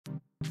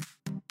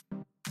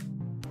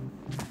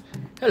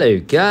Hello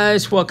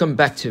guys, welcome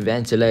back to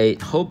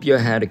Ventilate. Hope you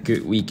had a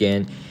good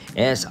weekend.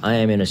 As I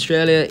am in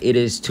Australia, it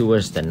is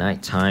towards the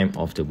night time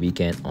of the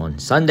weekend on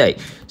Sunday.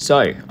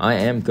 So I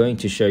am going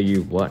to show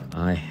you what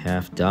I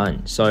have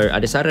done. So I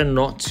decided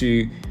not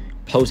to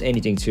post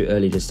anything too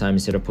early this time.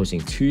 Instead of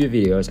posting two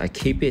videos, I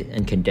keep it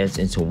and condense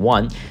into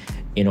one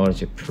in order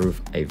to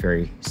prove a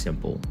very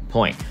simple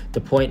point.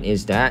 The point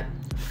is that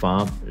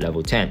farm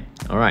level 10.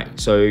 Alright,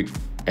 so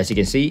as you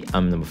can see,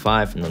 I'm number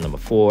 5, not number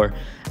 4.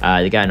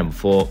 The guy number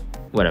 4,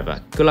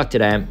 whatever. Good luck to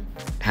them.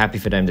 Happy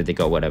for them that they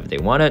got whatever they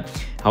wanted.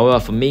 However,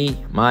 for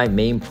me, my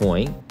main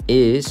point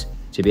is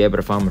to be able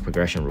to farm a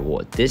progression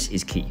reward. This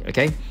is key,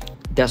 okay?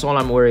 That's all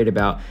I'm worried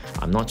about.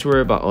 I'm not too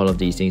worried about all of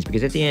these things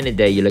because at the end of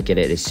the day, you look at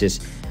it, it's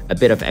just a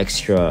bit of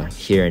extra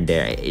here and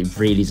there. It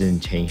really doesn't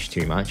change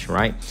too much,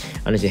 right?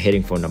 Unless you're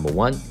heading for number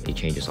 1, it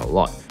changes a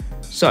lot.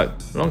 So,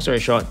 long story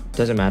short,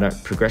 doesn't matter.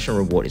 Progression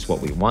reward is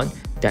what we want.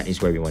 That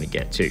is where we want to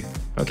get to.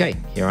 Okay,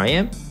 here I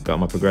am. Got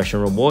my progression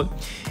reward.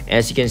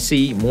 As you can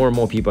see, more and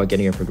more people are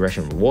getting a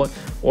progression reward.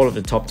 All of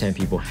the top 10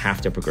 people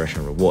have the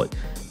progression reward.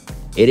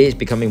 It is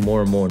becoming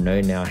more and more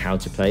known now how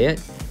to play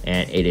it.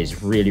 And it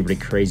is really, really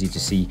crazy to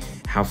see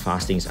how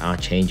fast things are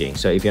changing.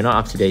 So if you're not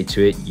up to date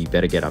to it, you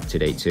better get up to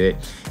date to it.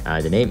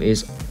 The name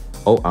is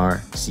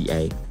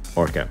ORCA,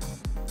 Orca.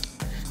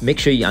 Make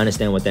sure you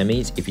understand what that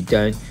means. If you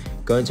don't,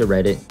 go into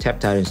Reddit, tap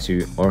Titans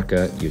 2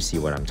 Orca, you'll see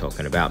what I'm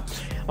talking about.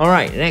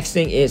 Alright, next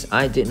thing is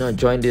I did not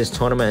join this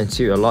tournament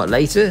until a lot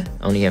later.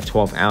 I only have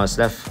 12 hours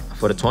left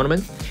for the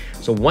tournament.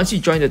 So once you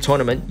join the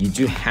tournament, you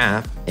do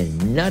have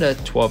another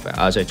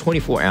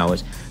 24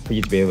 hours for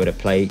you to be able to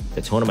play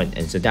the tournament.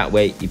 And so that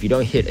way, if you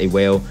don't hit a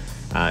whale,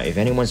 if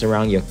anyone's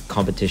around your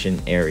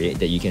competition area,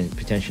 that you can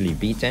potentially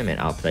beat them and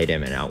outplay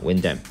them and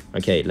outwin them.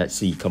 Okay, let's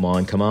see. Come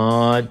on, come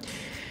on.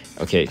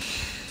 Okay.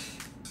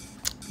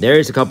 There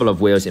is a couple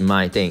of whales in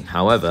my thing.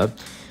 However,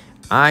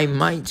 I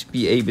might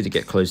be able to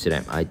get close to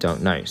them. I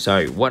don't know.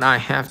 So what I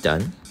have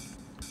done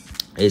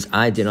is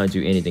I did not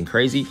do anything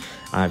crazy.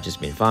 I've just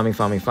been farming.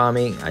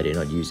 I did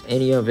not use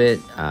any of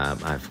it.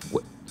 I've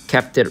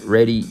kept it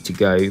ready to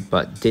go,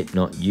 but did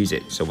not use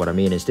it. So what I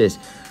mean is this.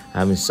 I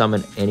haven't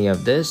summoned any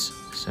of this.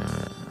 So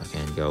I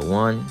can go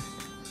 1,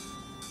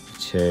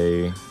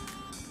 2,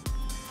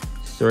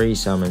 3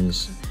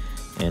 summons.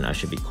 And I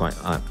should be quite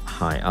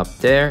high up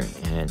there.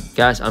 And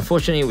guys,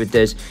 unfortunately with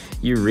this,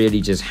 you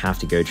really just have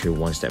to go through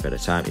one step at a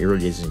time. It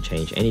really doesn't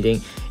change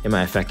anything. It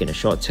might affect in the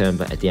short term,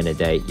 but at the end of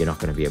the day, you're not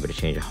going to be able to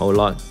change a whole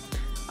lot.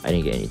 I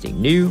didn't get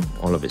anything new.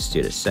 All of it's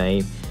still the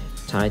same.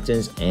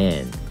 Titans,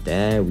 and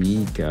there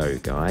we go,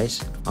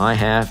 guys. I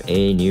have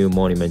a new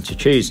monument to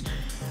choose.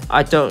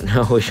 I don't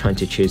know which one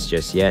to choose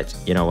just yet.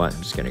 You know what?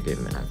 I'm just going to give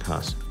him a Midnight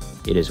Pass.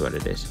 It is what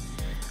it is.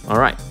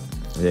 Alright,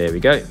 there we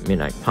go.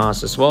 Midnight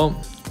Pass as well.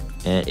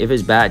 And if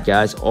it's bad,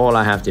 guys, all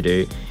I have to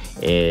do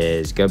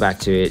is go back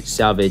to it,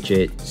 salvage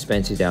it,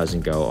 spend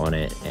 2,000 gold on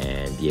it,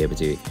 and be able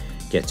to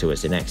get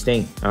towards the next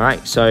thing. All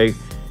right, so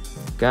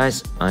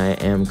guys, I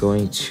am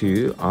going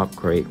to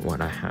upgrade what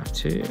I have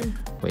to.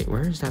 Wait,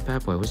 where is that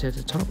bad boy? Was it at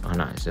the top? Oh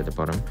no, it's at the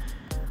bottom.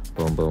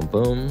 Boom, boom,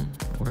 boom.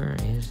 Where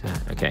is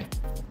that? Okay.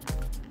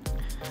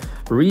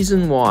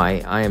 Reason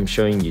why I am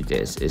showing you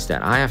this is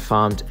that I have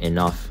farmed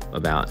enough,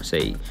 about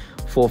say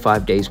 4 or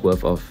 5 days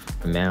worth of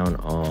amount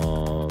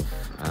of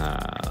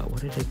what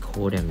do they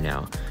call them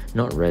now?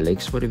 Not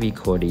relics. What do we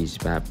call these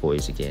bad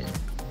boys again?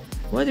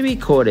 What do we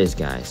call this,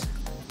 guys?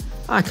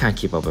 I can't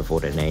keep up with all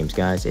the names,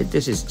 guys.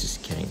 This is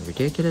just getting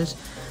ridiculous.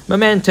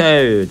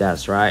 Memento,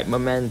 that's right,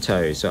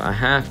 memento. So I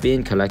have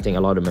been collecting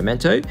a lot of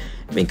memento.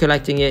 I've been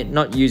collecting it,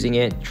 not using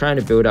it, trying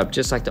to build up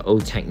just like the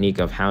old technique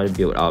of how to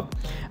build up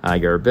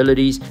your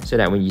abilities, so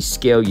that when you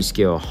scale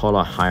a whole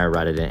lot higher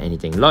rather than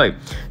anything low.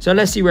 So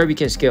let's see where we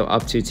can scale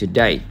up to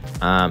today.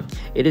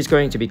 It is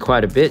going to be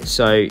quite a bit,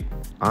 so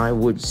I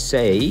would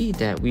say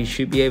that we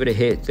should be able to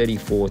hit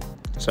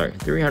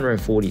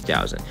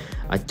 340,000.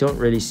 I don't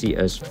really see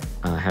us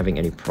having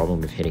any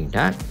problem with hitting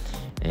that.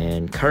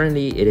 And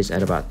currently it is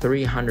at about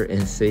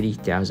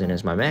 330,000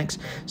 as my max.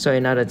 So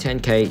another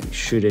 10k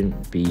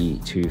shouldn't be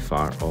too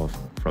far off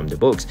from the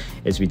books,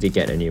 as we did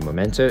get a new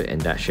memento,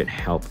 and that should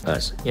help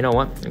us. You know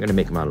what? I'm going to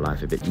make my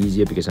life a bit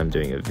easier because I'm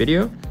doing a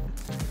video.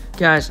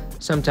 Guys,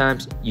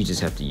 sometimes you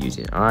just have to use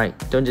it, alright?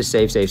 Don't just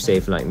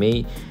save like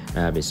me.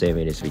 I've been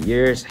saving this for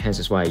years, hence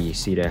is why you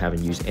see that I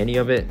haven't used any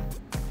of it,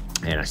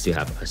 and I still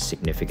have a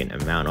significant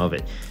amount of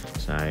it.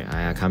 So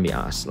I can't be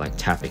asked like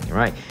tapping,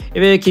 right?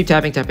 If you keep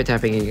tapping, you're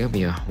gonna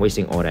be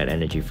wasting all that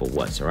energy for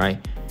what, alright?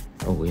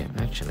 Oh yeah,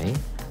 actually,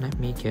 let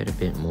me get a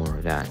bit more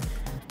of that.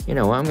 You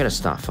know what? I'm gonna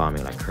start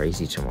farming like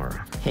crazy tomorrow.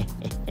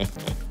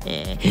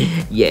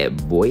 Yeah,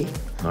 boy.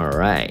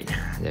 Alright,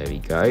 there we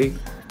go.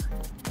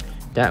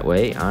 That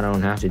way, I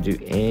don't have to do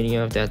any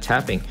of that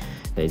tapping.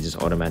 It just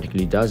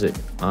automatically does it.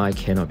 I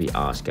cannot be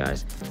asked,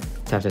 guys.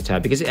 Tap, tap,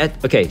 tap. Because,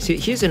 okay, so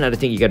here's another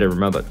thing you got to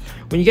remember.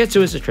 When you get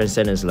towards the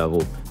Transcendence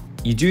level,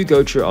 you do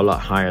go through a lot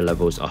higher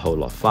levels a whole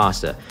lot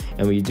faster.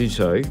 And when you do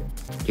so,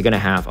 you're going to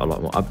have a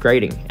lot more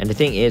upgrading. And the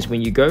thing is,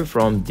 when you go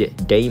from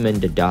Daemon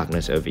the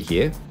Darkness over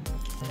here,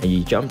 and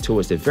you jump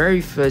towards the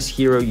very first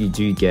hero you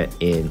do get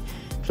in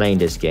playing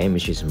this game,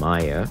 which is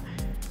Maya,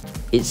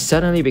 it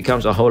suddenly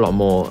becomes a whole lot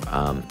more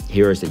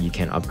heroes that you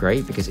can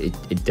upgrade, because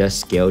it does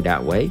scale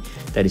that way.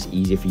 That is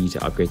easier for you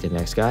to upgrade the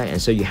next guy, and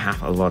so you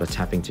have a lot of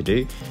tapping to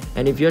do.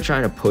 And if you're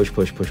trying to push,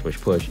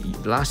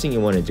 the last thing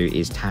you want to do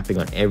is tapping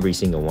on every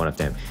single one of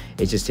them.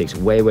 It just takes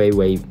way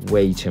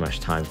too much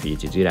time for you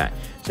to do that.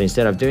 So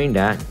instead of doing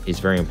that, it's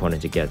very important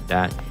to get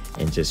that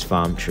and just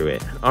farm through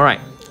it. All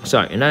right, so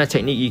another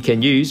technique you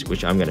can use,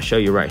 which I'm going to show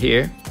you right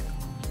here,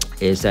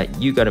 is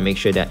that you got to make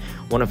sure that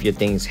one of your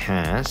things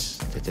has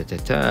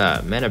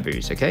mana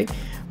boost. Okay,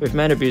 with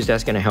mana boost,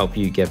 that's going to help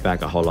you get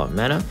back a whole lot of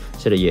mana,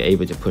 so that you're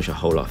able to push a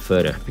whole lot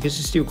further, because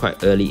it's still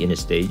quite early in the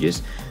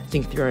stages. I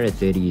think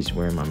 330 is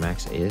where my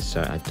max is,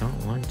 so I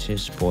don't want to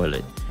spoil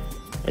it.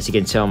 As you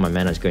can tell, my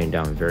mana is going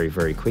down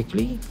very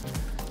quickly,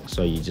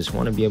 so you just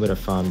want to be able to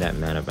farm that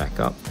mana back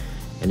up,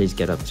 at least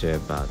get up to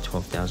about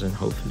 12,000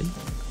 hopefully.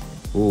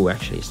 Oh,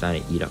 actually it's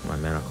starting to eat up my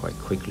mana quite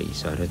quickly,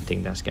 so I don't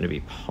think that's going to be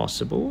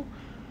possible.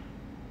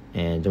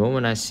 And the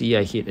moment I see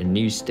I hit a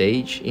new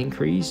stage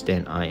increase,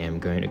 then I am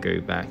going to go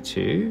back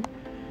to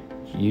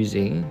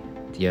using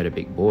the other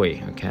big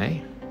boy.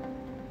 Okay,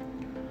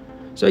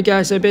 so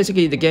guys, so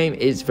basically the game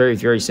is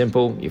very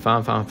simple. You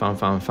farm,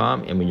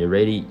 and when you're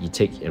ready, you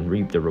take and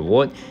reap the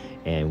reward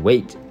and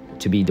wait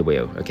to be the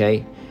whale.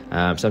 Okay,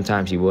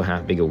 sometimes you will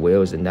have bigger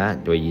whales than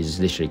that, where you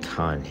just literally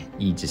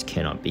just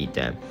cannot beat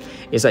them.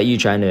 It's like you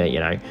trying to, you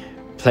know,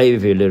 play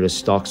with your little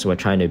stocks while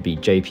trying to beat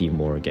JP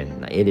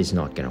Morgan. It is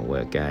not gonna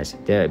work, guys.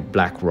 They're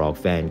BlackRock,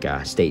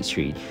 Vanguard, State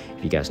Street.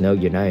 If you guys know,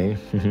 you know.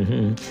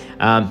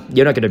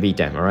 You're not gonna beat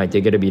them, all right?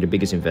 They're gonna be the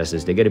biggest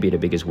investors. They're gonna be the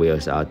biggest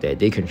whales out there.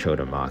 They control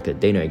the market.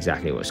 They know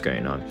exactly what's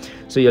going on.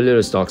 So your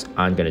little stocks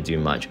aren't gonna do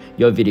much.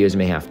 Your videos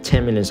may have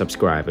 10 million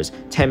subscribers,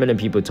 10 million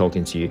people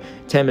talking to you,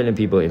 10 million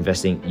people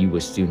investing. You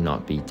will still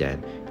not beat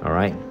them, all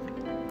right?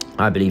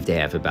 I believe they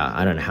have about,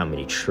 I don't know how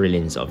many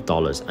trillions of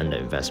dollars under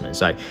investment.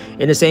 So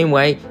in the same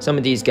way, some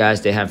of these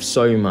guys, they have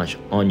so much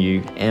on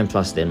you, and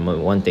plus then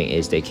one thing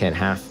is they can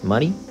have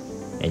money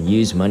and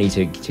use money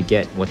to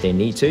get what they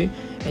need to,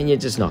 and you're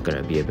just not going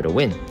to be able to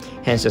win.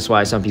 Hence, that's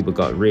why some people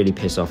got really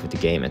pissed off with the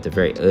game at the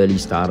very early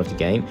start of the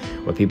game,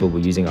 where people were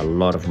using a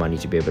lot of money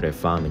to be able to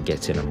farm and get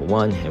to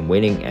 #1 and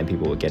winning, and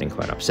people were getting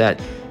quite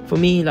upset. For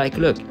me, like,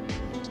 look,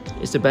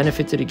 it's the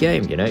benefit to the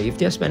game, you know. If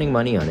they're spending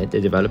money on it, the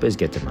developers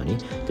get the money.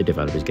 The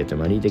developers get the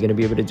money. They're going to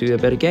be able to do a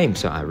better game.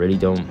 So I really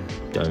don't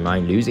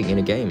mind losing in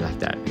a game like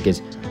that,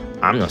 because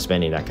I'm not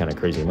spending that kind of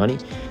crazy money.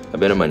 A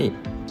bit of money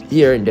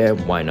here and there,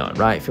 why not,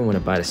 right? If you want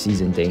to buy the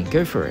season thing,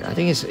 go for it. I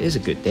think it's a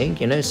good thing,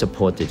 you know.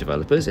 Support the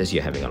developers as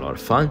you're having a lot of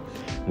fun.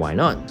 Why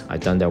not? I've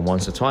done that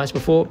once or twice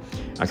before.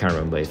 I can't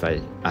remember if I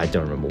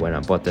don't remember when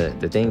I bought the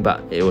thing,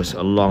 but it was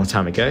a long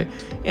time ago.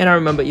 And I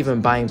remember even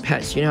buying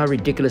pets. You know how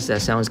ridiculous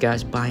that sounds,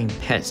 guys? Buying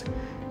pets.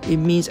 It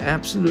means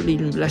absolutely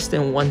less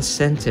than 1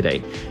 cent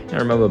today. And I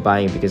remember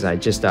buying it because I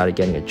just started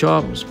getting a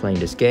job, was playing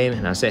this game,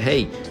 and I said,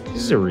 hey,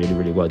 this is a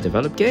really well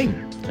developed game.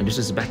 And this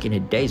was back in the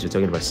days, we're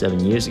talking about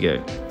 7 years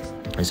ago.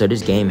 And so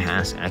this game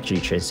has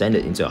actually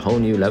transcended into a whole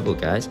new level,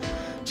 guys.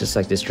 Just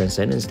like this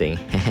Transcendence thing.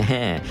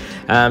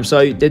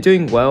 So they're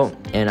doing well,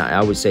 and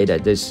I would say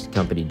that this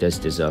company does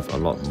deserve a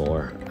lot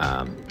more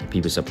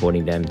people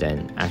supporting them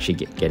than actually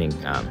getting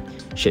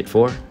shit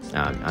for.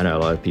 I know a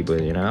lot of people,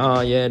 you know,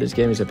 oh yeah, this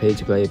game is a pay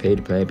to win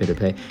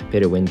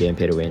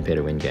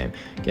game.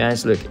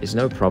 Guys, look, it's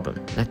no problem.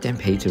 Let them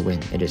pay to win.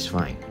 It is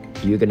fine.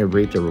 You're gonna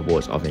reap the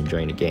rewards of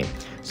enjoying the game.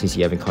 Since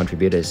you haven't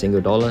contributed a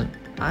single dollar,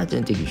 I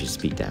don't think you should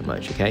speak that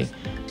much, okay?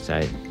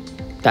 So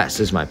that's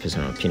just my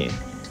personal opinion.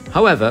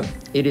 However,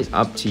 it is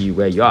up to you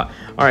where you are.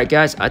 All right,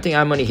 guys, I think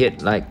I'm only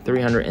hit like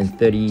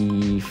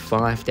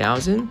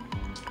 335,000.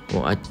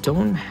 Well, I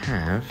don't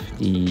have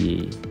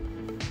the...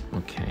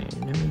 Okay,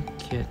 let me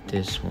get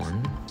this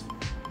one.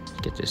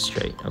 Get this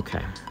straight.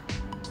 Okay.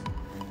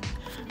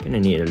 Gonna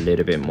need a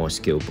little bit more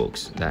skill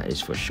books, that is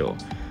for sure.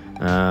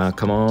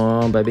 Come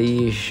on,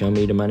 baby, show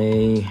me the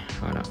money.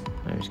 Hold up,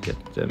 let's get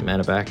the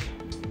mana back.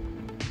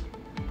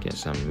 Get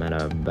some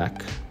mana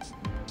back.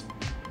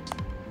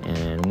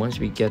 And once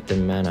we get the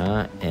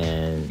mana,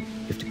 and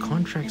if the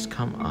contracts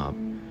come up,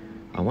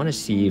 I want to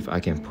see if I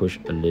can push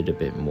a little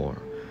bit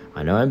more.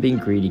 I know I'm being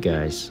greedy,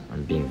 guys.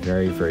 I'm being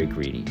very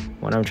greedy.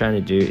 What I'm trying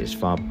to do is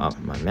farm up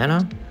my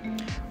mana,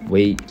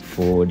 wait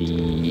for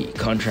the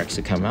contracts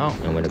to come out,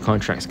 and when the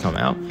contracts come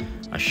out,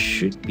 I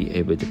should be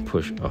able to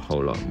push a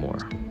whole lot more.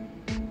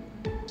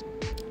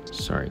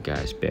 Sorry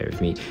guys, bear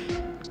with me.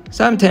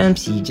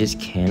 Sometimes you just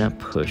cannot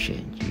push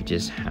it. You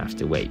just have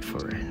to wait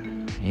for it.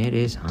 It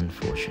is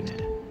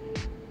unfortunate.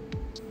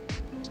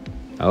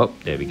 Oh,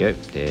 there we go.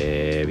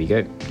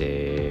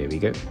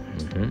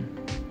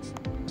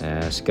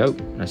 Let's go.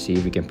 Let's see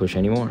if we can push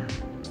any more.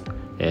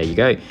 There you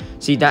go.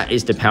 See, that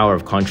is the power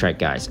of contract,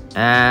 guys.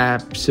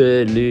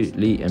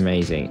 Absolutely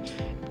amazing.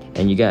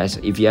 And you guys,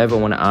 if you ever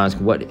want to ask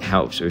what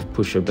helps with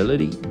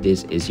pushability,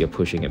 this is your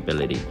pushing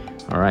ability.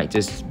 All right,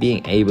 just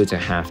being able to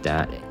have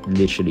that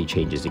literally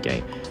changes the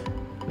game.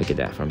 Look at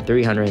that. From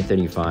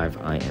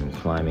 335, I am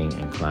climbing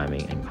and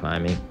climbing and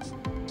climbing.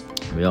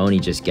 We're only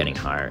just getting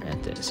higher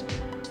at this.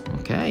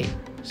 Okay,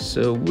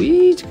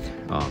 sweet.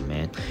 Oh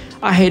man,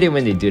 I hate it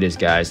when they do this,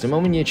 guys. The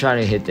moment you're trying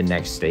to hit the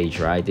next stage,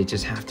 right, they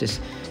just have this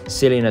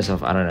silliness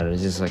of, I don't know,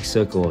 it's just like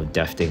circle of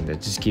death thing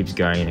that just keeps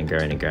going and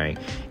going and going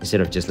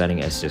instead of just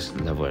letting us just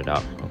level it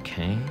up.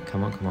 Okay,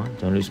 come on,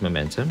 don't lose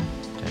momentum,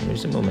 don't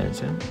lose the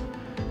momentum.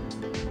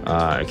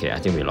 Okay, I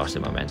think we lost the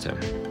momentum.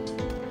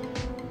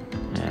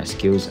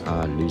 Skills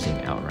are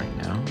losing out right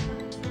now.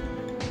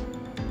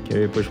 Can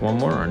we push one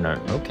more or no?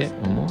 Okay,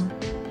 one more.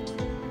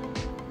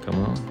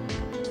 Come on.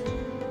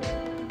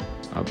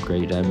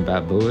 Upgrade them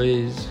bad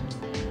boys.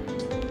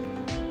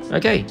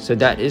 Okay, so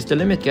that is the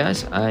limit,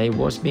 guys. I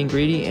was being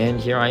greedy and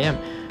here I am.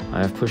 I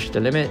have pushed the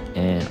limit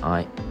and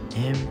I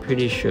am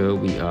pretty sure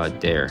we are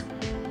there.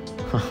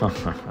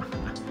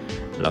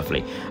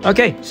 Lovely.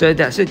 Okay, so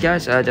that's it,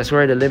 guys. That's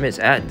where the limit's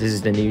at. This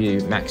is the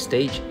new max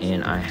stage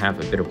and I have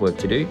a bit of work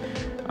to do.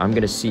 I'm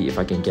gonna see if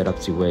I can get up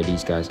to where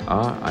these guys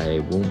are. I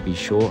won't be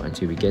sure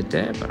until we get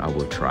there, but I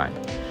will try.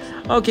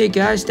 Okay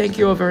guys, thank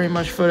you all very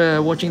much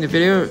for watching the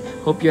video.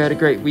 Hope you had a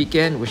great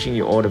weekend. Wishing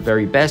you all the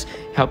very best.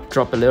 Help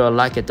drop a little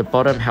like at the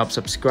bottom, help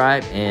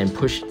subscribe and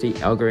push the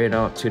algorithm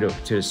out to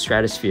the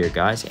stratosphere,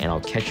 guys, and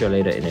I'll catch you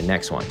later in the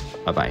next one.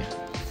 Bye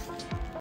bye.